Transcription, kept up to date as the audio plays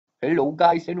Hello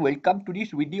guys and welcome to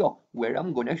this video where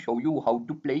I'm gonna show you how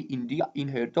to play India in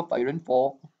Hearts of Iron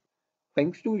 4.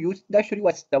 Thanks to Yusda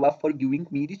Srivastava for giving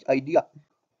me this idea.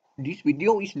 This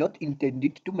video is not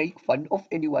intended to make fun of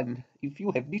anyone. If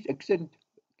you have this accent,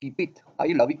 keep it.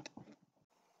 I love it.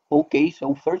 Okay,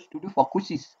 so first to the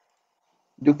focuses.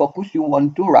 The focus you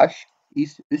want to rush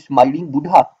is the Smiling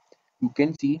Buddha. You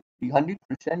can see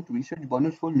 300% research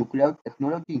bonus for nuclear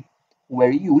technology.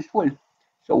 Very useful.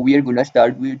 So we are gonna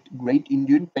start with Great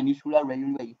Indian Peninsula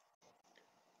Railway.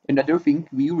 Another thing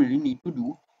we really need to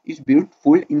do is build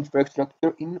full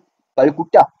infrastructure in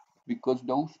Calcutta because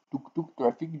those tuk-tuk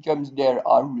traffic jams there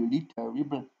are really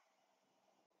terrible.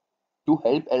 To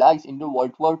help allies in the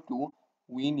World War II,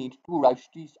 we need to rush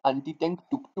these anti-tank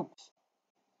tuk-tuks.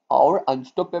 Our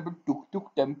unstoppable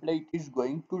tuk-tuk template is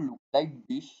going to look like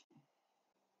this.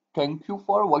 Thank you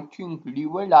for watching.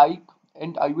 Leave a like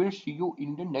and I will see you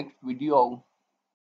in the next video.